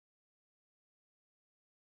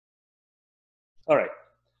All right,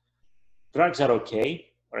 drugs are okay.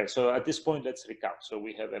 All right, so at this point, let's recap. So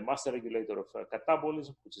we have a master regulator of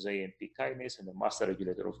catabolism, which is AMP kinase, and a master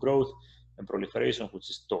regulator of growth and proliferation, which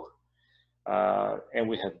is TOR. And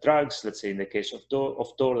we have drugs, let's say in the case of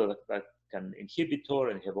TOR, that can inhibit TOR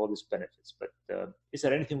and have all these benefits. But is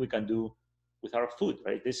there anything we can do with our food,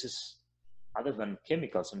 right? This is, other than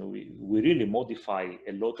chemicals, I mean, we really modify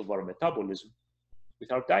a lot of our metabolism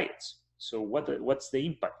with our diets. So what's the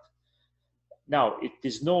impact? Now, it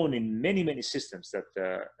is known in many, many systems that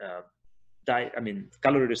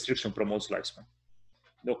calorie restriction promotes lifespan.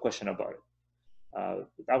 No question about it.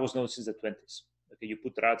 That was known since the 20s. Okay, you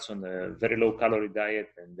put rats on a very low calorie diet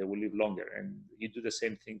and they will live longer. And you do the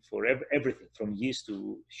same thing for everything, from yeast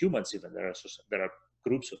to humans even. There are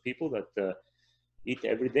groups of people that eat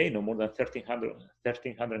every day no more than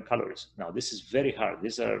 1,300 calories. Now, this is very hard.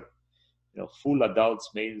 These are full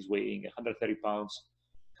adults, males weighing 130 pounds,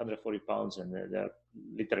 140 pounds, and they're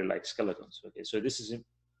literally like skeletons. Okay, so this is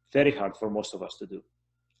very hard for most of us to do.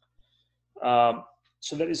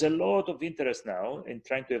 So there is a lot of interest now in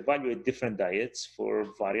trying to evaluate different diets for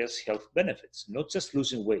various health benefits, not just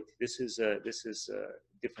losing weight. This is a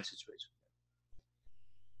different situation.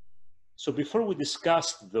 So before we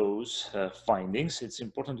discuss those findings, it's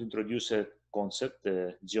important to introduce a concept,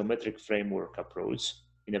 the geometric framework approach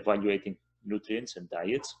in evaluating nutrients and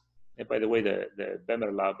diets. And by the way, the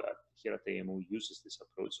Bemer lab here at AMU uses this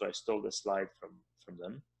approach, so I stole the slide from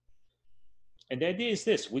them. And the idea is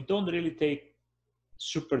this: we don't really take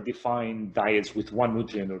super defined diets with one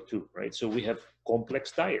nutrient or two, right? So we have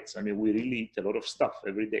complex diets. I mean, we really eat a lot of stuff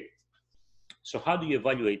every day. So how do you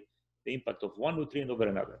evaluate the impact of one nutrient over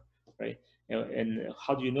another, right? And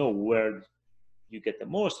how do you know where you get the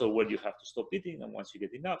most or where you have to stop eating, and once you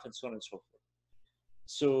get enough, and so on and so forth?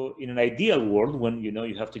 So in an ideal world, when you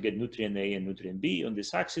have to get nutrient A and nutrient B on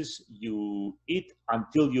this axis, you eat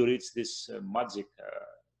until you reach this magic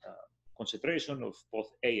concentration of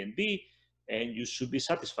both A and B, and you should be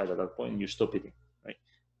satisfied at that point and you stop eating, right?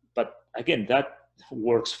 But again, that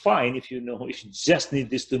works fine if you just need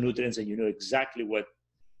these two nutrients and you know exactly what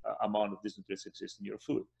amount of these nutrients exist in your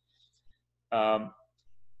food.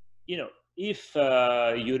 If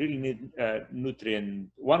you really need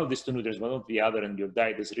one of these two nutrients, one of the other, and your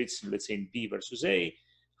diet is rich, let's say in B versus A,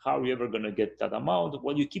 how are you ever going to get that amount?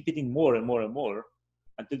 Well, you keep eating more and more and more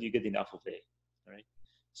until you get enough of A, right?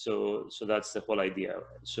 So that's the whole idea.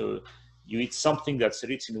 So you eat something that's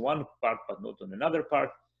rich in one part but not on another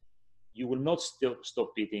part, you will not still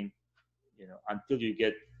stop eating, until you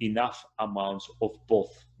get enough amounts of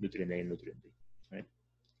both nutrient A and nutrient B, right?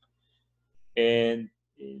 And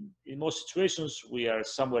in most situations, we are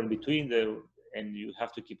somewhere in between and you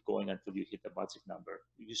have to keep going until you hit the magic number.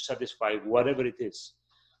 You satisfy whatever it is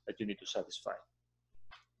that you need to satisfy.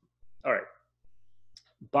 All right,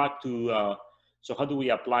 back to so how do we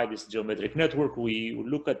apply this geometric network? We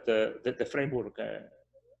look at the framework,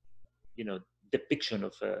 depiction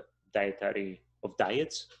of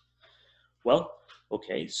diets. Well,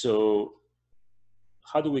 okay, so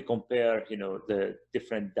how do we compare, the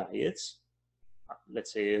different diets?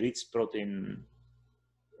 Let's say a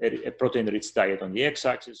protein-rich diet on the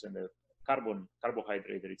x-axis and a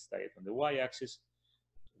carbohydrate-rich diet on the y-axis.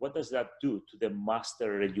 What does that do to the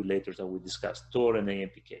master regulators that we discussed, TOR and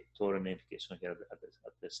AMPK? TOR and AMPK is here at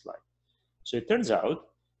this slide. So it turns out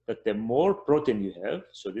that the more protein you have,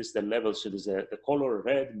 so this is the level, so this the color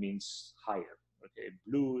red means higher, okay?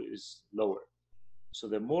 Blue is lower. So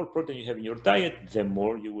the more protein you have in your diet, the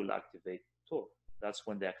more you will activate TOR. That's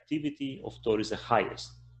when the activity of TOR is the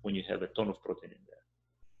highest, when you have a ton of protein in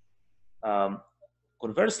there.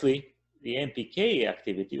 Conversely, the AMPK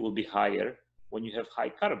activity will be higher when you have high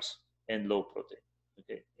carbs and low protein.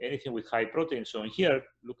 Okay, anything with high protein. So in here,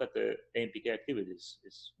 look at the AMPK activity is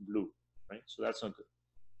blue, right? So that's not good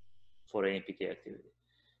for AMPK activity.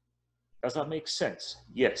 Does that make sense?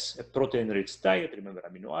 Yes, a protein-rich diet. Remember,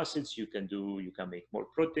 amino acids. You can make more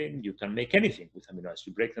protein. You can make anything with amino acids.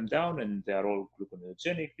 You break them down, and they are all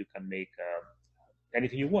gluconeogenic. You can make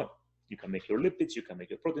anything you want. You can make your lipids. You can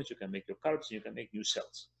make your proteins. You can make your carbs. And you can make new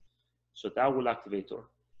cells. So that will activate TOR.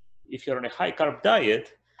 If you're on a high-carb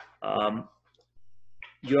diet,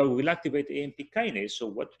 you will activate AMP kinase. So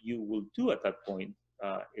what you will do at that point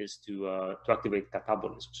is to activate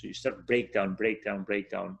catabolism. So you start breakdown,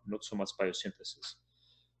 not so much biosynthesis.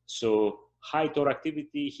 So high TOR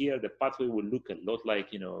activity here, the pathway will look a lot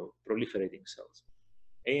like proliferating cells.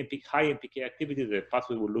 High AMPK activity, the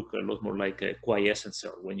pathway will look a lot more like a quiescent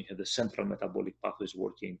cell when you have the central metabolic pathways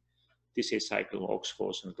working, TCA cycle,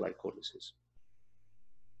 OXPHOS, and glycolysis.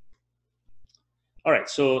 All right,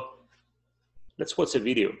 so let's watch a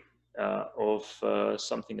video. of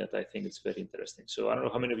something that I think is very interesting. So I don't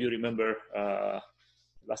know how many of you remember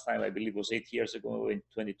last time, I believe it was 8 years ago in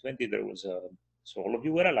 2020, there was a, so all of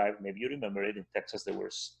you were alive, maybe you remember it, in Texas, there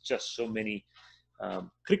were just so many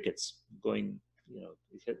crickets going, you know,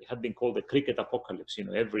 it had been called the cricket apocalypse, you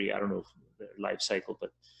know, every, I don't know, the life cycle,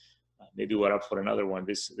 but maybe we're up for another one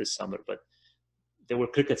this summer, but there were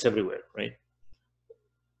crickets everywhere, right?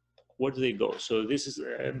 Where do they go? So this is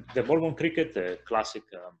the Bourbon cricket, the classic,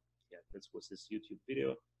 yeah, this was this YouTube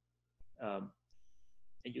video.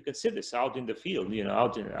 And you can see this out in the field, you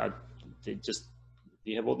know,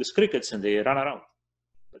 they have all these crickets and they run around,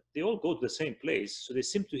 but they all go to the same place. So they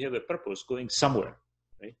seem to have a purpose going somewhere,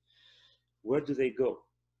 right? Where do they go?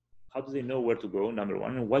 How do they know where to go? Number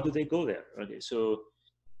one, and why do they go there? Okay, so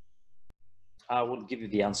I will give you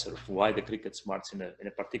the answer of why the crickets march in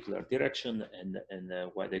a particular direction and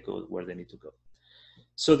why they go where they need to go.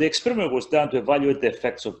 So the experiment was done to evaluate the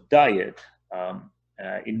effects of diet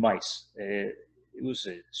in mice. It was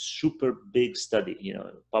a super big study, you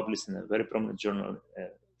know, published in a very prominent journal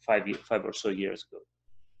 5 or so years ago.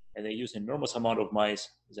 And they used an enormous amount of mice.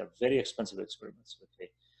 These are very expensive experiments.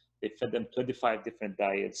 Okay, they fed them 25 different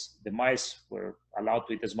diets. The mice were allowed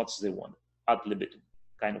to eat as much as they wanted, ad libitum,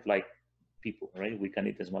 kind of like people, right? We can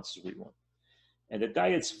eat as much as we want. And the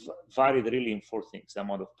diets varied really in 4 things: the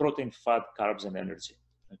amount of protein, fat, carbs, and energy.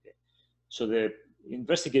 Okay, so the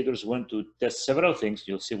investigators went to test several things.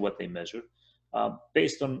 You'll see what they measured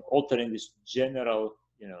based on altering these general,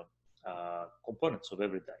 you know, components of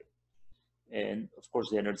every diet, and of course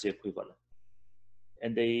the energy equivalent.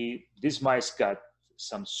 And these mice got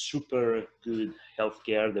some super good health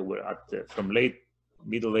care. They were from late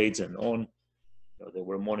middle age and on. You know, they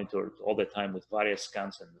were monitored all the time with various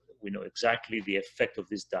scans, and we know exactly the effect of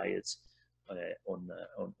these diets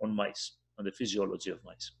on mice, on the physiology of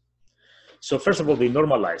mice. So first of all, they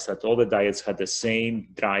normalized that all the diets had the same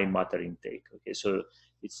dry matter intake. Okay, so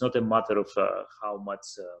it's not a matter of how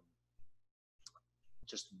much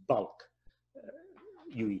just bulk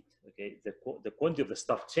you eat. Okay, the quantity of the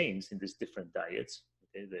stuff changed in these different diets.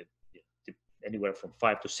 Okay, anywhere from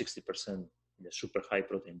 5 to 60% in the super high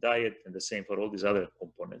protein diet, and the same for all these other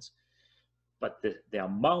components. But the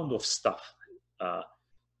amount of stuff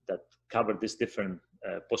that covered these different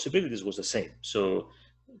possibilities was the same. So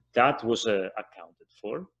that was accounted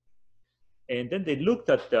for. And then they looked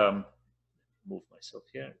at, move myself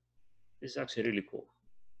here. This is actually really cool.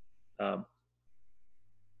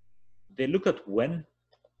 They look at when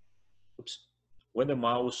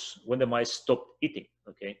the mice stopped eating.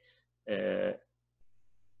 Okay, at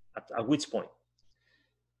which point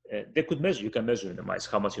they could measure. You can measure in the mice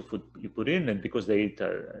how much food you put in, and because they eat,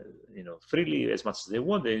 you know, freely as much as they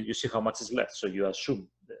want, then you see how much is left. So you assume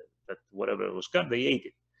that whatever was gone, they ate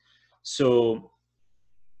it. So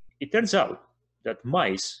it turns out that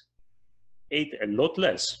mice ate a lot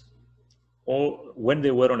less or when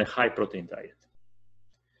they were on a high protein diet,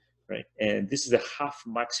 right? And this is a half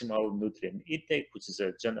maximal nutrient intake, which is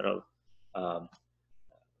a general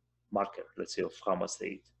marker, let's say, of how much they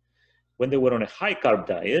eat. When they were on a high carb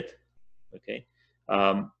diet, okay,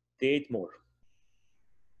 they ate more.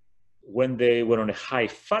 When they were on a high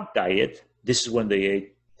fat diet, this is when they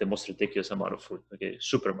ate the most ridiculous amount of food, okay,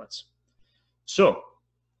 super much. So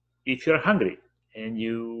if you're hungry and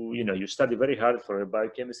you study very hard for a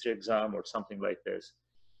biochemistry exam or something like this,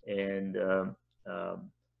 and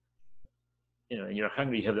and you're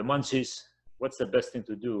hungry, you have the munchies, what's the best thing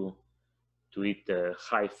to do? To eat a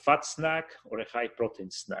high fat snack or a high protein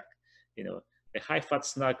snack? You know, a high fat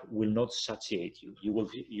snack will not satiate you.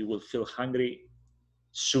 You will feel hungry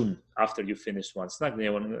soon after you finish one snack. Then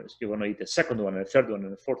you want to eat a second one, and a third one,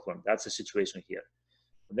 and a fourth one. That's the situation here.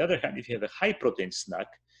 On the other hand, if you have a high protein snack,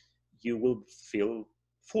 you will feel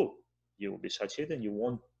full. You will be satiated, and you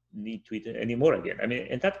won't need to eat anymore again. I mean,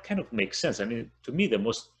 and that kind of makes sense. I mean, to me, the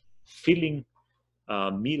most filling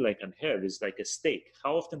meal I can have is like a steak.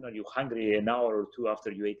 How often are you hungry an hour or two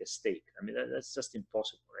after you ate a steak? I mean, that's just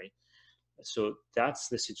impossible, right? So that's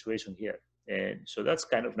the situation here. And so that's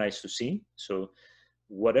kind of nice to see. So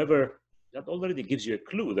whatever, that already gives you a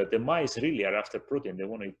clue that the mice really are after protein. They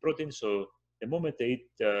want to eat protein. So the moment they eat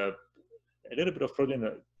a little bit of protein,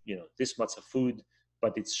 this much of food,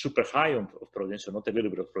 but it's super high of protein, so not a little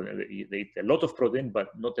bit of protein. They eat a lot of protein,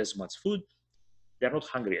 but not as much food. They're not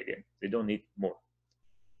hungry again. They don't need more.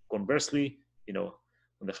 Conversely, on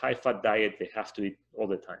the high-fat diet, they have to eat all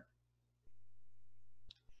the time.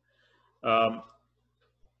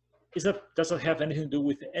 Does that have anything to do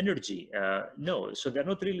with energy? No. So they're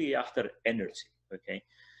not really after energy, okay?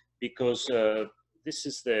 Because this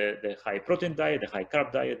is the high-protein diet, the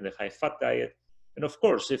high-carb diet, and the high-fat diet. And of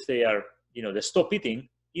course, if they are, they stop eating,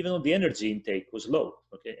 even though the energy intake was low,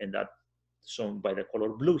 okay, and that's shown by the color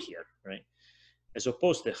blue here, right? As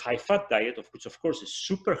opposed to the high-fat diet, of which of course is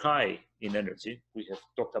super high in energy. We have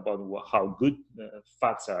talked about how good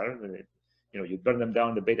fats are. You burn them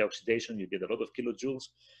down, the beta oxidation, you get a lot of kilojoules,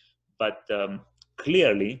 but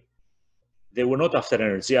clearly they were not after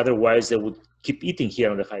energy. Otherwise, they would keep eating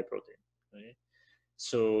here on the high protein. Right?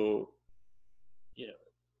 So,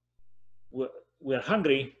 we're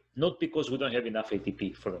hungry not because we don't have enough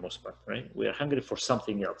ATP for the most part, right? We are hungry for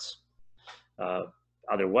something else.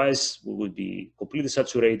 Otherwise, we would be completely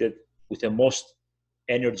saturated with the most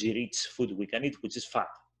energy-rich food we can eat, which is fat,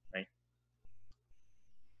 right?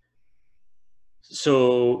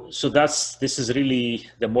 So this is really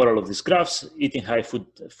the moral of these graphs. Eating high food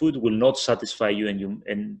will not satisfy you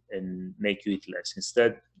and make you eat less.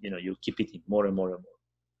 Instead, you keep eating more and more and more.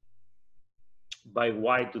 By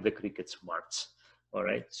why do the crickets march? All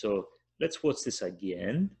right, so let's watch this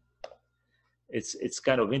again. It's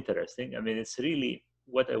kind of interesting. I mean, it's really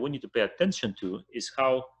what I want you to pay attention to is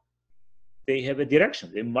how they have a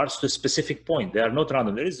direction. They march to a specific point. They are not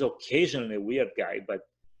random. There is occasionally a weird guy, but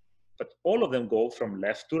all of them go from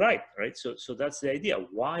left to right, right? So that's the idea.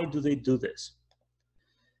 Why do they do this?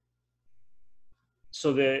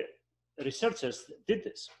 So the researchers did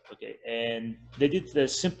this, okay, and they did the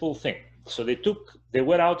simple thing. So they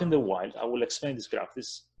were out in the wild. I will explain this graph.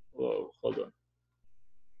 Hold on.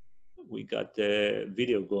 We got the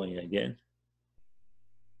video going again.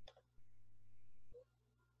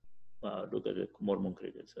 Wow, look at the Mormon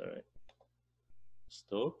crickets. All right.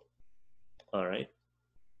 Stop. All right.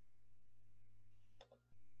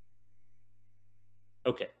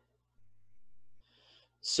 Okay.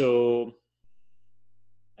 So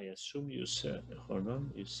I assume you share, hold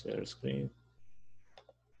on, you share screen.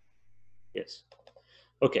 Yes.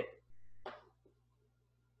 Okay.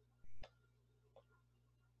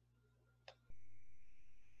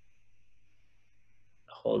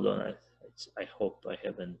 Hold on. I hope I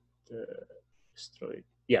haven't destroyed.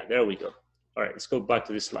 Yeah, there we go. All right, let's go back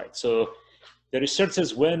to this slide. So the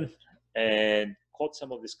researchers went and caught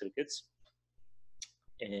some of these crickets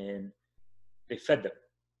and they fed them.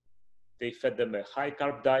 They fed them a high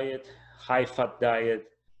carb diet, high fat diet,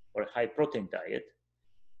 or a high protein diet.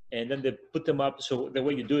 And then they put them up. So the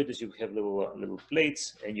way you do it is you have little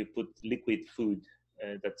plates and you put liquid food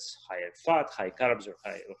that's high fat, high carbs, or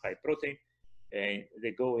high protein. And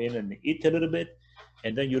they go in and eat a little bit,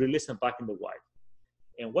 and then you release them back in the wild.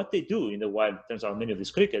 And what they do in the wild, turns out many of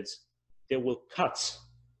these crickets, they will cut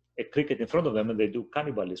a cricket in front of them and they do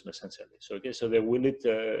cannibalism essentially. So they will eat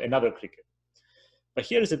another cricket. But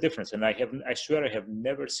here is the difference, and I swear I have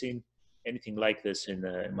never seen anything like this in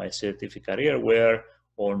my scientific career, where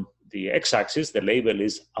on the x-axis the label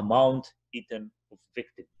is amount eaten of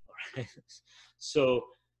victim. Right? So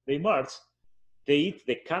they march, they eat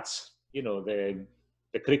the cats, the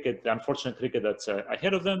cricket, the unfortunate cricket that's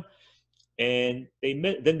ahead of them, and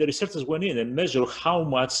then the researchers went in and measured how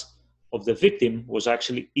much of the victim was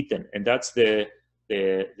actually eaten, and that's the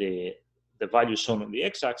value shown on the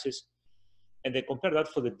x-axis. And they compare that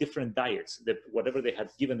for the different diets, whatever they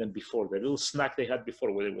had given them before, the little snack they had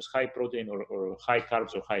before, whether it was high protein or high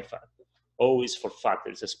carbs or high fat. O is for fat.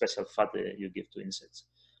 There's a special fat that you give to insects.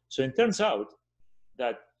 So it turns out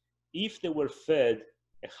that if they were fed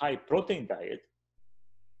a high protein diet,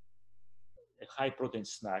 a high protein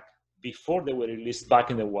snack, before they were released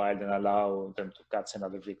back in the wild and allow them to catch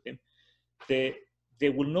another victim, they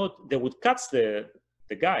would catch the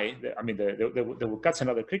guy. They will catch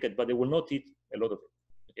another cricket, but they will not eat a lot of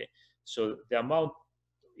it. Okay, so the amount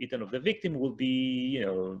eaten of the victim will be,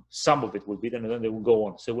 some of it will be eaten, and then they will go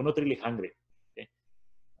on. So we're not really hungry. Okay,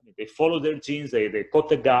 they follow their genes. They caught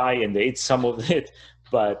the guy and they ate some of it,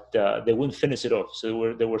 but they wouldn't finish it off.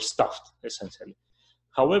 So they were stuffed essentially.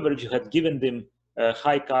 However, if you had given them a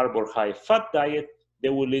high carb or high fat diet, they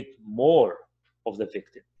will eat more of the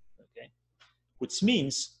victim. Okay, which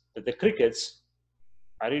means that the crickets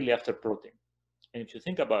are really after protein. And if you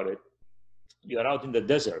think about it, you are out in the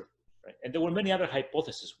desert, right? And there were many other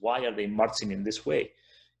hypotheses. Why are they marching in this way?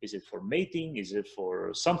 Is it for mating? Is it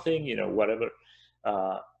for something, whatever?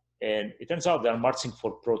 And it turns out they are marching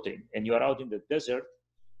for protein. And you are out in the desert,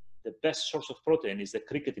 the best source of protein is the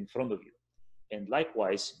cricket in front of you. And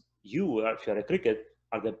likewise, if you are a cricket,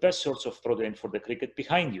 are the best source of protein for the cricket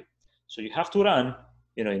behind you. So you have to run,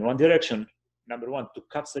 in one direction, number one, to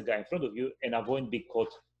catch the guy in front of you and avoid being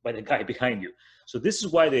caught by the guy behind you. So this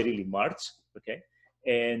is why they really march, okay?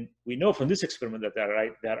 And we know from this experiment that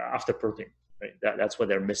they're after protein, right? That's what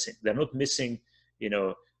they're missing. They're not missing,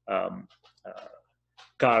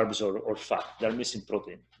 carbs or fat. They're missing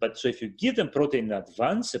protein. But so if you give them protein in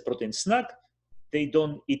advance, a protein snack, they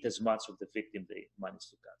don't eat as much of the victim they manage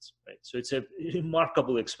to catch, right? So it's a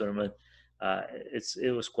remarkable experiment.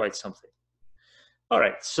 It was quite something. All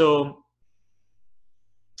right, so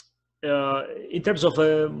in terms of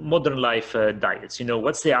modern life diets,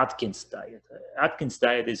 what's the Atkins diet? Atkins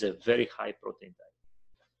diet is a very high protein diet.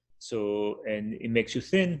 So, and it makes you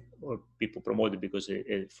thin, or people promote it because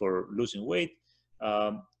for losing weight.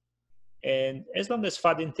 And as long as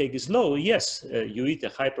fat intake is low, yes, you eat a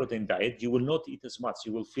high protein diet, you will not eat as much.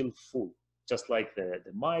 You will feel full, just like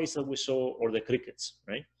the mice that we saw or the crickets,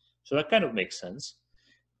 right? So that kind of makes sense.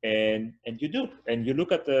 And you do, and you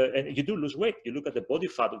look at and you do lose weight. You look at the body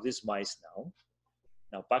fat of these mice now.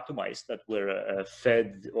 Now back to mice that were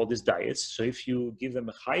fed all these diets. So if you give them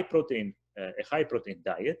a high protein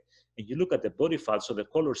diet, and you look at the body fat, so the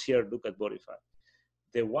colors here look at body fat.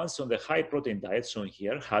 The ones on the high protein diet shown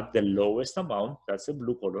here had the lowest amount, that's the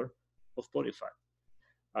blue color, of body fat.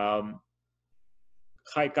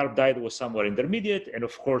 High carb diet was somewhere intermediate, and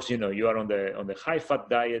of course, you are on the high fat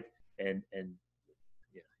diet, and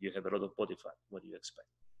you have a lot of body fat. What do you expect?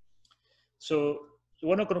 So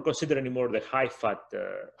we're not going to consider anymore the high fat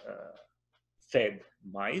fed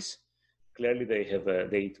mice. Clearly,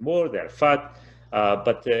 they eat more, they're fat.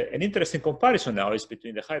 But an interesting comparison now is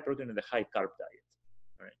between the high protein and the high carb diet.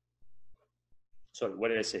 Right? Sorry, what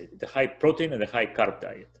did I say? The high protein and the high carb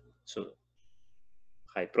diet. So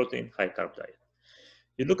high protein, high carb diet.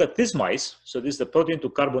 You look at these mice. So this is the protein to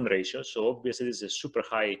carbon ratio. So obviously this is a super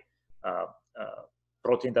high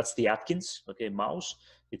protein. That's the Atkins, okay, mouse.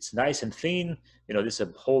 It's nice and thin. This is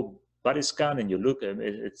a whole body scan, and you look,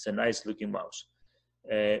 it's a nice looking mouse.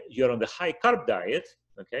 You're on the high carb diet,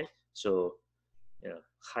 okay? So,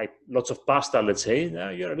 lots of pasta, let's say. Now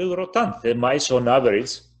you're a little rotund. The mice, on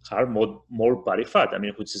average, are more body fat. I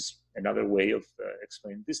mean, which is another way of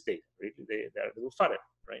explaining this data. Really, they're a little fatter,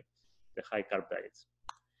 right? The high carb diets.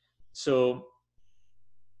 So,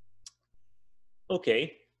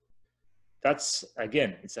 okay. That's,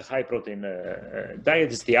 again, it's a high protein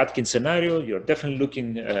diet. It's the Atkins scenario. You're definitely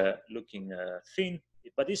looking thin,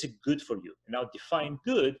 but is it good for you? Now, define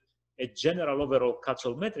good. A general overall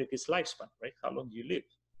catch-all metric is lifespan, right? How long do you live?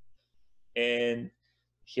 And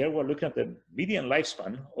here we're looking at the median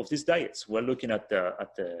lifespan of these diets. We're looking at the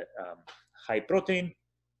high protein,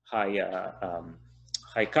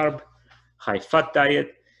 high carb, high fat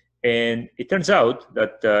diet. And it turns out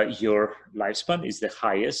that your lifespan is the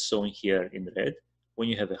highest, shown here in red. When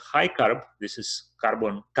you have a high carb, this is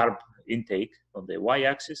carb intake on the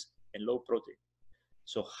y-axis, and low protein.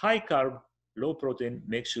 So high carb, low protein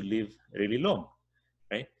makes you live really long,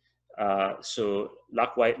 right? So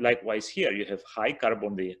likewise here, you have high carb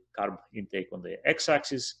on the carb intake on the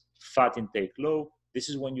x-axis, fat intake low. This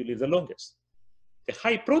is when you live the longest. The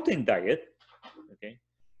high protein diet, okay,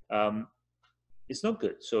 it's not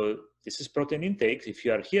good. So this is protein intake. If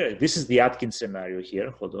you are here, this is the Atkins scenario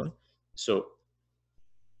here. Hold on. So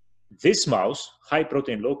this mouse, high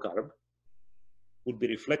protein, low carb, would be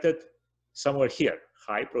reflected somewhere here.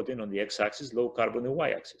 High protein on the x-axis, low carb on the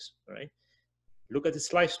y-axis, right? Look at its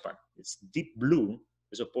lifespan. It's deep blue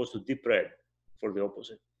as opposed to deep red for the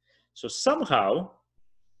opposite. So somehow,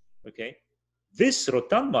 okay, this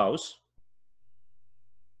rotund mouse,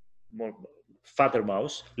 more fatter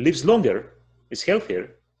mouse, lives longer, is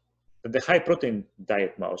healthier than the high protein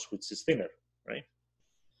diet mouse, which is thinner, right?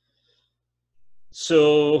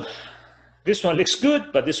 So this one looks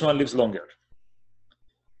good, but this one lives longer.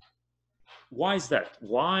 Why is that?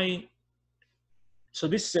 Why? So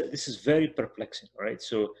this is very perplexing, right?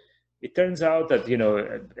 So it turns out that,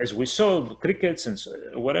 as we saw, crickets and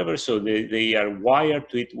whatever, so they are wired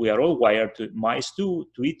to eat, we are all wired to, mice to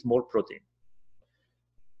eat more protein.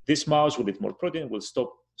 This mouse will eat more protein, will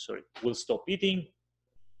stop eating,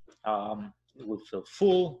 it will feel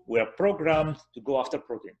full. We are programmed to go after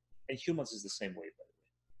protein. And humans is the same way, by the way.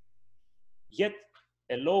 Yet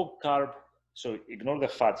a low carb, so ignore the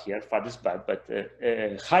fat here, fat is bad, but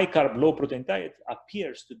a high carb, low protein diet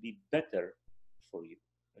appears to be better for you,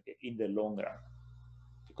 okay, in the long run,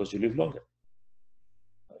 because you live longer.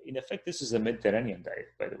 In effect, this is a Mediterranean diet,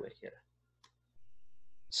 by the way, here.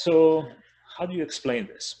 So how do you explain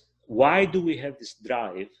this? Why do we have this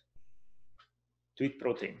drive to eat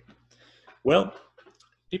protein? Well,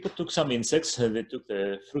 people took some insects. They took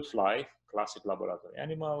the fruit fly, classic laboratory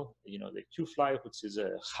animal, the Q fly, which is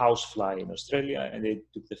a house fly in Australia, and they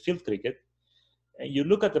took the field cricket. And you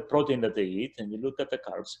look at the protein that they eat, and you look at the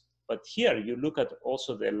carbs. But here, you look at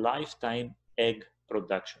also the lifetime egg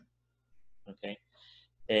production, okay?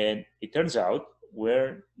 And it turns out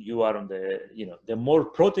where you are on the, the more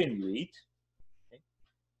protein you eat, okay,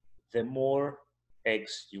 the more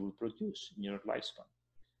eggs you will produce in your lifespan.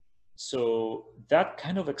 So that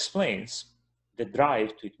kind of explains the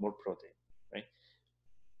drive to eat more protein, right?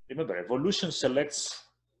 Remember, evolution selects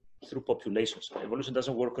through populations. So evolution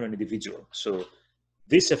doesn't work on an individual. So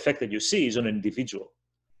this effect that you see is on an individual.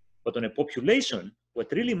 But on a population,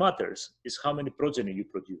 what really matters is how many progeny you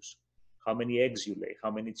produce, how many eggs you lay,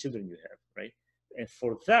 how many children you have, right? And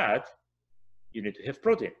for that, you need to have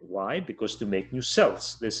protein. Why? Because to make new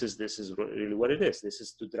cells. This is really what it is. This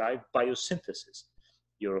is to drive biosynthesis.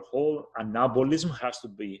 Your whole anabolism has to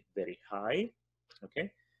be very high,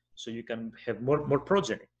 okay? So you can have more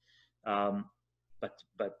progeny.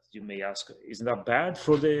 But you may ask, isn't that bad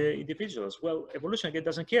for the individuals? Well, evolution again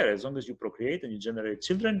doesn't care. As long as you procreate and you generate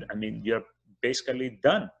children, I mean, you're basically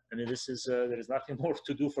done. I mean, this is there is nothing more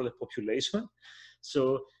to do for the population.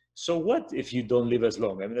 So what if you don't live as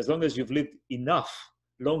long? I mean, as long as you've lived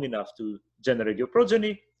long enough to generate your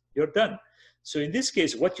progeny, you're done. So in this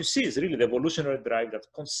case, what you see is really the evolutionary drive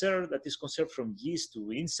that is conserved from yeast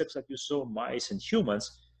to insects that you saw, mice and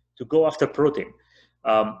humans, to go after protein.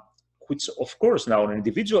 Which, of course, now on an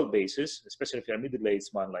individual basis, especially if you're a middle-aged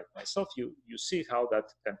man like myself, you see how that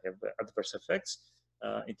can have adverse effects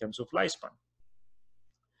in terms of lifespan.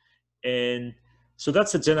 And so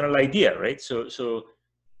that's the general idea, right? So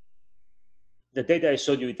the data I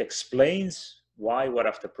showed you, it explains why we're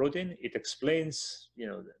after protein. It explains,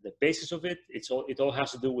 the basis of it. It all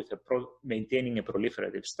has to do with maintaining a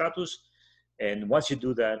proliferative status. And once you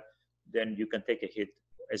do that, then you can take a hit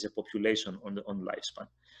as a population on lifespan.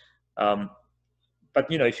 But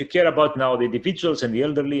if you care about now the individuals and the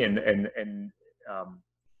elderly and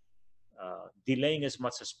delaying as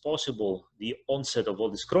much as possible the onset of all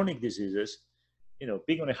these chronic diseases,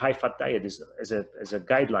 being on a high-fat diet as a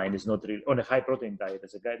guideline is not really, on a high-protein diet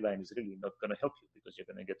as a guideline is really not going to help you, because you're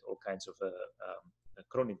going to get all kinds of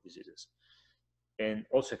chronic diseases. And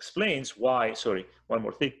also explains why. Sorry, one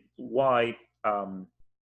more thing. Why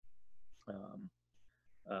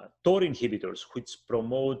TOR inhibitors, which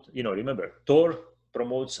promote, remember, TOR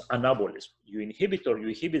promotes anabolism. You inhibit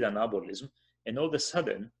anabolism, and all of a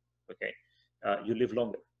sudden, okay, you live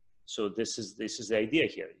longer. So this is the idea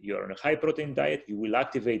here. You're on a high protein diet, you will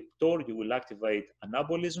activate TOR, you will activate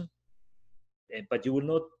anabolism, but you will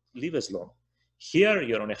not live as long. Here,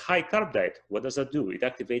 you're on a high carb diet. What does that do? It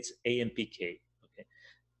activates AMPK. Okay,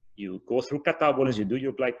 you go through catabolism, you do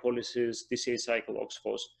your glycolysis, TCA cycle,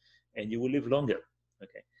 OXPHOS, and you will live longer.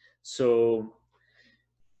 Okay, so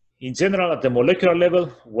in general, at the molecular level,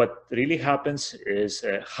 what really happens is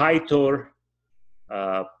high TOR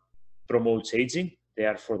promotes aging.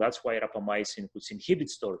 Therefore, that's why rapamycin, which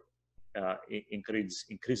inhibits TOR,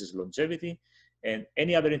 increases longevity. And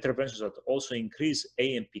any other interventions that also increase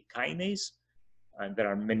AMP kinase, and there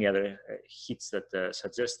are many other hits that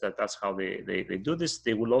suggest that that's how they do this,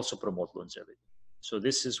 they will also promote longevity. So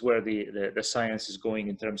this is where the science is going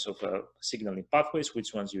in terms of signaling pathways,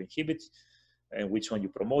 which ones you inhibit and which one you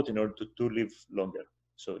promote in order to live longer.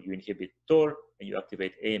 So you inhibit TOR and you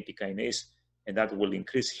activate AMP kinase, and that will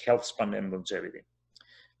increase health span and longevity.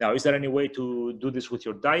 Now, is there any way to do this with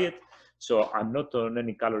your diet? So I'm not on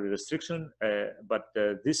any calorie restriction, but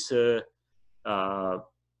this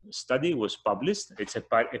study was published. It's a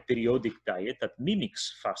periodic diet that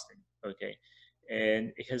mimics fasting, okay?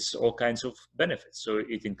 And it has all kinds of benefits. So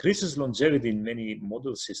it increases longevity in many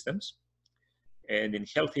model systems. And in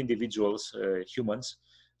healthy individuals, humans,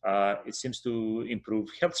 it seems to improve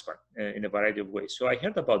health span in a variety of ways. So I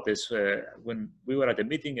heard about this when we were at a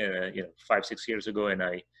meeting 5-6 years ago, and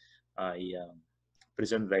I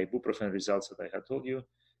presented the ibuprofen results that I had told you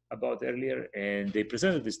about earlier, and they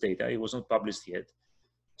presented this data. It was not published yet.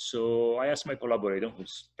 So I asked my collaborator,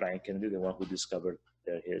 who's Brian Kennedy, the one who discovered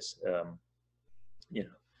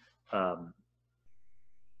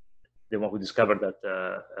the one who discovered that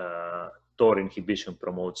TOR inhibition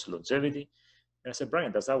promotes longevity. And I said,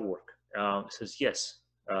 Brian, does that work? He says, yes,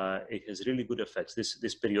 it has really good effects,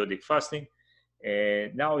 this periodic fasting.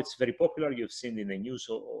 And now it's very popular. You've seen in the news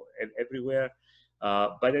everywhere.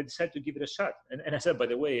 But I decided to give it a shot. And I said, by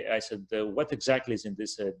the way, what exactly is in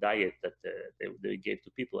this diet that they gave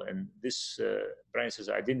to people? And this, Brian says,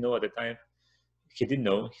 I didn't know at the time. He didn't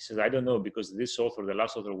know. He says, I don't know, because this author, the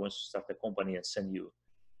last author, wants to start a company and send you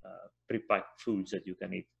pre-packed foods that you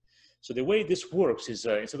can eat. So the way this works is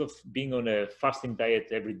instead of being on a fasting diet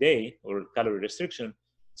every day or calorie restriction,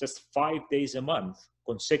 just 5 days a month,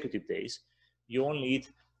 consecutive days, you only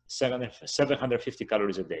eat 750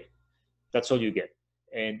 calories a day. That's all you get.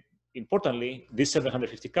 And importantly, these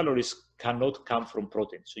 750 calories cannot come from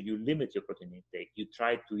protein. So you limit your protein intake. You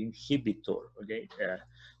try to inhibit TOR, okay?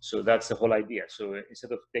 So that's the whole idea. So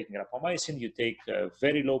instead of taking rapamycin, you take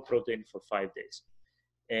very low protein for 5 days.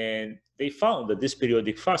 And they found that this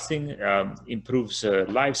periodic fasting improves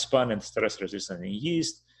lifespan and stress resistance in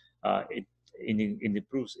yeast. It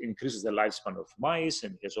increases the lifespan of mice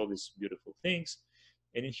and has all these beautiful things.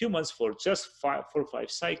 And in humans, for just 4 or 5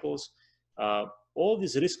 cycles, all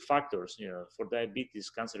these risk factors, for diabetes,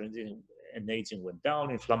 cancer, and aging went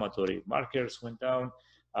down. Inflammatory markers went down.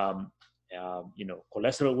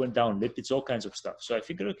 Cholesterol went down, lipids, all kinds of stuff. So I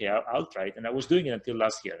figured, okay, I'll try it. And I was doing it until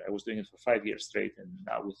last year. I was doing it for 5 years straight. And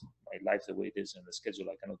now with my life the way it is and the schedule,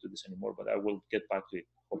 I cannot do this anymore, but I will get back to it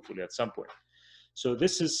hopefully at some point. So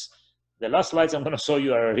this is the last slides I'm going to show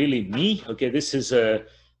you are really me. Okay, this is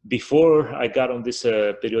before I got on this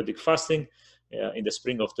periodic fasting in the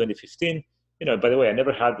spring of 2015. By the way, I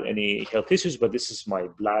never had any health issues, but this is my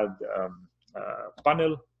blood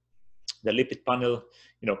panel, the lipid panel.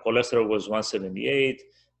 Cholesterol was 178,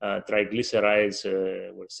 triglycerides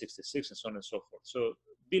were 66, and so on and so forth. So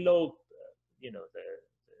below,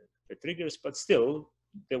 the triggers, but still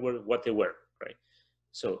they were what they were, right?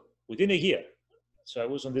 So within a year, so I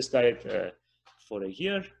was on this diet for a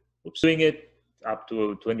year, doing it up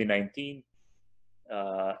to 2019.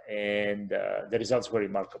 And the results were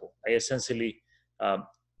remarkable. I essentially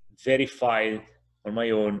verified on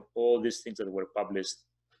my own all these things that were published,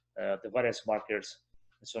 the various markers,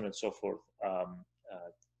 and so on and so forth.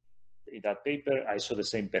 In that paper, I saw the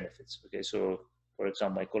same benefits. Okay, so for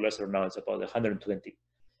example, my cholesterol now is about 120,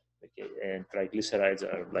 okay, and triglycerides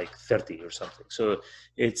are like 30 or something. So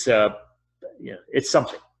it's it's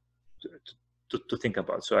something to think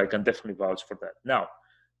about. So I can definitely vouch for that. Now,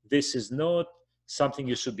 this is not something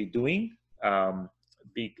you should be doing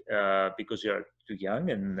because you're too young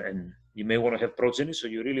and you may want to have progeny. So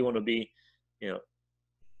you really want to be,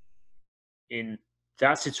 in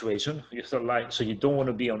that situation, so you don't want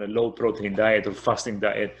to be on a low protein diet or fasting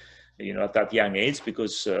diet, at that young age,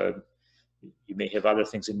 because you may have other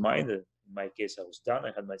things in mind. In my case, I was done.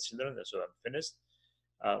 I had my children, so I'm finished.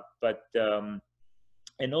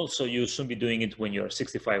 And also you shouldn't be doing it when you're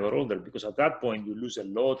 65 or older, because at that point you lose a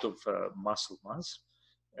lot of muscle mass.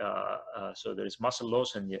 So there is muscle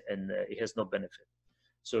loss and it has no benefit.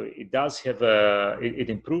 So it does have it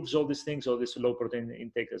improves all these things, all this low protein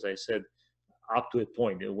intake, as I said, up to a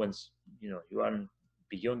point. Once you are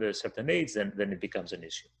beyond a certain age, then it becomes an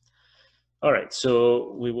issue. All right,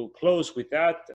 so we will close with that.